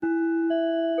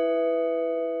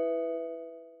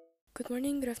Good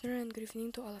morning, good afternoon, and good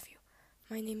evening to all of you.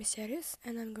 My name is Charis,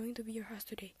 and I'm going to be your host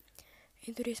today.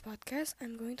 In today's podcast,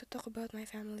 I'm going to talk about my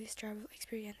family's travel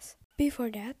experience. Before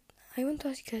that, I want to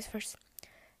ask you guys first,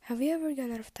 have you ever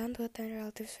gone out of town to attend a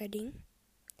relative's wedding?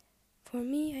 For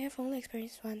me, I have only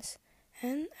experienced once,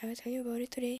 and I will tell you about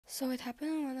it today. So it happened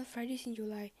on one of Fridays in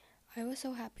July. I was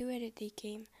so happy when the day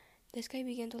came. The sky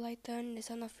began to lighten, the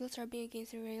sound of wheels rubbing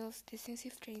against the rails, the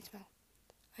distinctive train smell.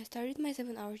 I started my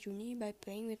 7-hour journey by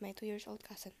playing with my 2-year-old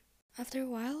cousin. After a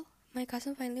while, my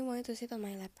cousin finally wanted to sit on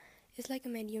my lap. It's like a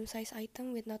medium-sized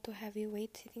item with not too heavy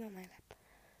weight sitting on my lap.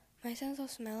 My sense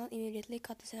of smell immediately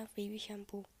caught the scent of baby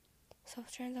shampoo.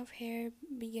 Soft strands of hair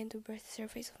began to brush the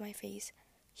surface of my face.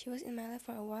 She was in my lap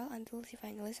for a while until she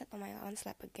finally sat on my aunt's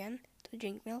lap again to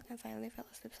drink milk and finally fell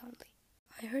asleep soundly.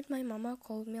 I heard my mama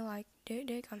called me like,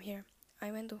 "Dede, come here." I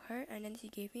went to her and then she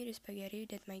gave me the spaghetti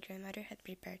that my grandmother had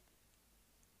prepared.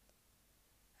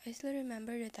 I still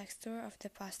remember the texture of the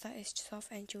pasta is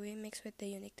soft and chewy mixed with the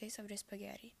unique taste of the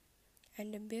spaghetti,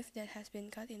 and the beef that has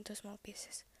been cut into small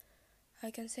pieces.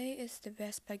 I can say it's the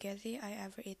best spaghetti I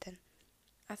ever eaten.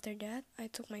 After that, I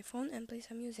took my phone and played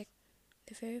some music.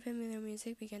 The very familiar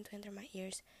music began to enter my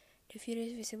ears. The view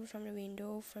is visible from the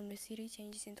window, from the city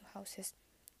changes into houses.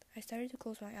 I started to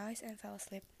close my eyes and fell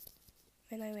asleep.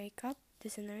 When I wake up, the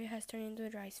scenery has turned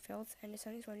into rice fields and the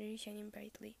sun is already shining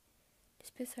brightly. The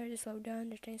speed started to slow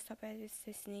down, the train stopped at its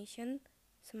destination,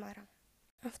 Semarang.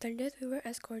 After that, we were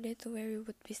escorted to where we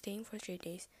would be staying for 3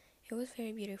 days. It was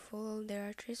very beautiful. There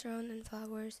are trees around and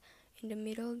flowers. In the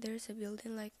middle, there's a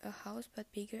building like a house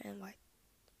but bigger and white.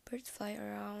 Birds fly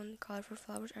around, colorful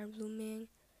flowers are blooming.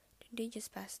 The day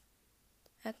just passed.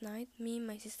 At night, me,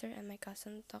 my sister, and my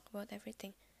cousin talked about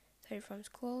everything, started from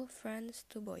school, friends,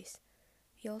 to boys.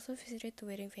 We also visited the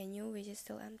wedding venue, which is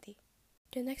still empty.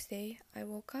 The next day, I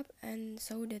woke up and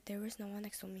saw that there was no one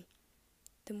next to me.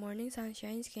 The morning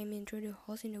sunshine came in through the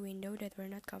holes in the window that were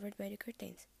not covered by the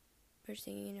curtains. Birds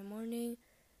singing in the morning,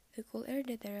 the cool air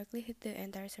that directly hit the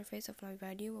entire surface of my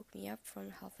body woke me up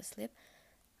from half asleep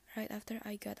right after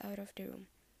I got out of the room.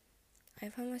 I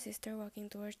found my sister walking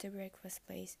towards the breakfast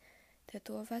place. The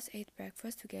two of us ate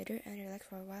breakfast together and relaxed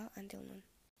for a while until noon.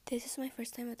 This is my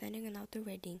first time attending an outdoor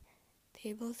wedding.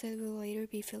 Tables that will later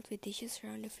be filled with dishes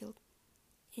surround the field.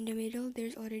 In the middle,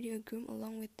 there's already a groom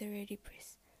along with the ready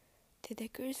priest. The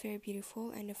decor is very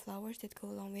beautiful and the flowers that go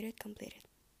along with it complete it.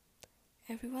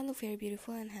 Everyone looked very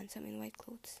beautiful and handsome in white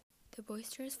clothes. The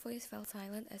boisterous voice fell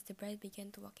silent as the bride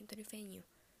began to walk into the venue.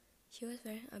 She was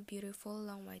wearing a beautiful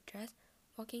long white dress,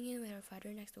 walking in with her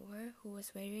father next to her, who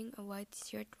was wearing a white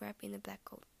shirt wrapped in a black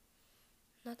coat.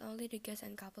 Not only the guests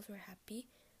and couples were happy,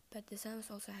 but the sun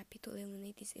was also happy to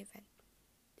illuminate this event.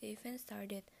 The event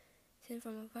started. Seen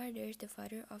from afar, there is the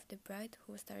father of the bride,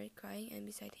 who started crying, and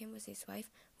beside him was his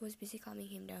wife, who was busy calming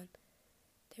him down.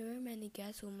 There were many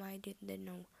guests whom I didn't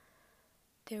know.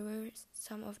 There were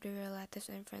some of the relatives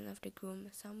and friends of the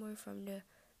groom. Some were from the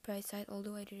bride's side,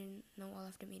 although I didn't know all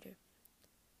of them either.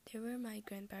 There were my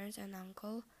grandparents and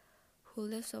uncle, who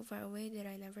lived so far away that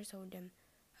I never saw them.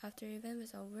 After the event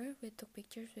was over, we took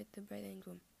pictures with the bride and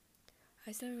groom.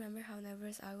 I still remember how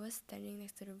nervous I was standing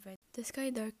next to the bride. The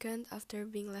sky darkened after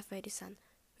being left by the sun.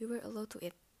 We were allowed to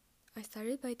eat. I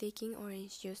started by taking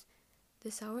orange juice.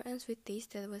 The sour and sweet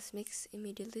taste that was mixed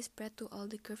immediately spread to all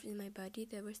the curves in my body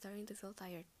that were starting to feel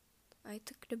tired. I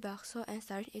took the bakso and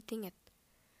started eating it.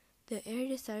 The air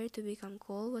that started to become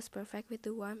cold was perfect with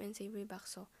the warm and savory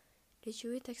bakso. The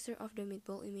chewy texture of the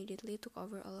meatball immediately took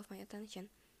over all of my attention.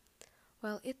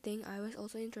 While eating, I was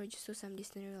also introduced to some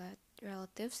distant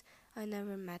relatives I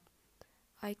never met.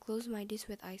 I closed my dish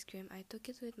with ice cream. I took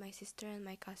it with my sister and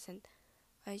my cousin.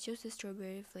 I chose the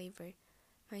strawberry flavor.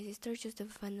 My sister chose the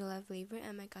vanilla flavor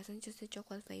and my cousin chose the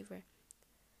chocolate flavor.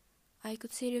 I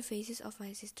could see the faces of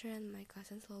my sister and my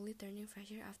cousin slowly turning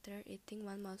fresher after eating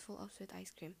one mouthful of sweet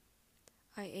ice cream.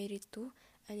 I ate it too,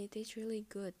 and it tastes really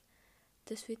good.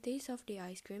 The sweet taste of the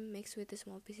ice cream mixed with the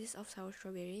small pieces of sour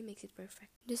strawberry makes it perfect.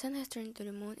 The sun has turned to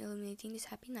the moon, illuminating this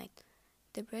happy night.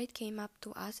 The bride came up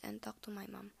to us and talked to my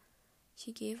mom.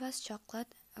 She gave us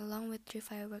chocolate along with 3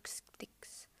 fireworks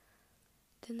sticks.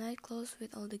 The night closed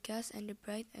with all the guests and the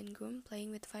bride and groom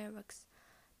playing with fireworks.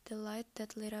 The light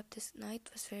that lit up this night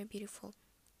was very beautiful.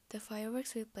 The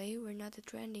fireworks we played were not the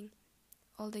true ending.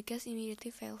 All the guests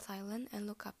immediately fell silent and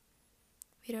looked up.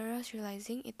 Without us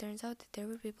realizing, it turns out that there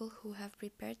were people who have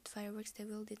prepared fireworks that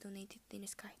will detonate it in the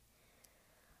sky.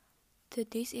 The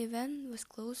day's event was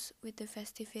closed with the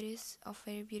festivities of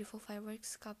very beautiful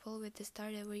fireworks coupled with the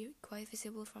stars that were quite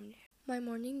visible from there. My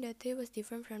morning that day was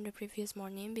different from the previous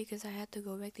morning because I had to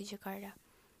go back to Jakarta.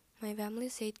 My family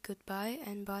said goodbye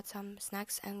and bought some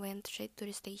snacks and went straight to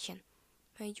the station.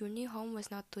 My journey home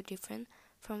was not too different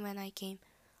from when I came.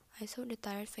 I saw the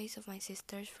tired face of my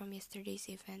sisters from yesterday's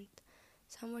event.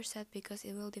 Some were sad because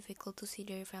it will be difficult to see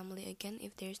their family again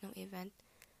if there is no event.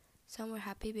 Some were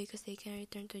happy because they can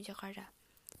return to Jakarta.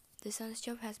 The sun's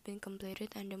job has been completed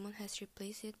and the moon has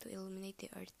replaced it to illuminate the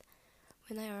earth.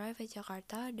 When I arrived at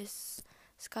Jakarta, the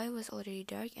sky was already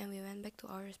dark and we went back to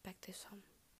our respective homes.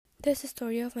 That's the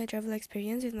story of my travel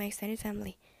experience with my extended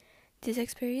family. This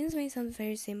experience may sound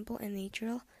very simple and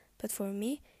natural, but for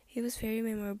me, it was very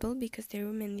memorable because there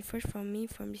were many firsts for me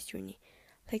from this journey.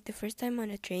 Like the first time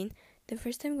on a train, the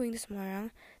first time going to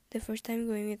Semarang, the first time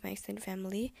going with my extended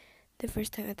family, the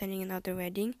first time attending another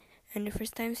wedding, and the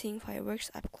first time seeing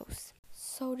fireworks up close.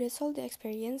 So that's all the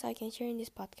experience I can share in this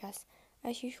podcast.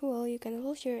 As usual, you can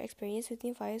also share your experience with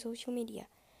me via social media.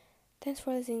 Thanks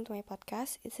for listening to my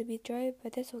podcast. It's a bit dry,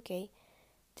 but that's okay.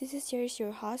 This is Cherish,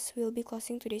 your host. We'll be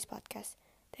closing today's podcast.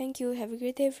 Thank you. Have a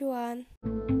great day, everyone.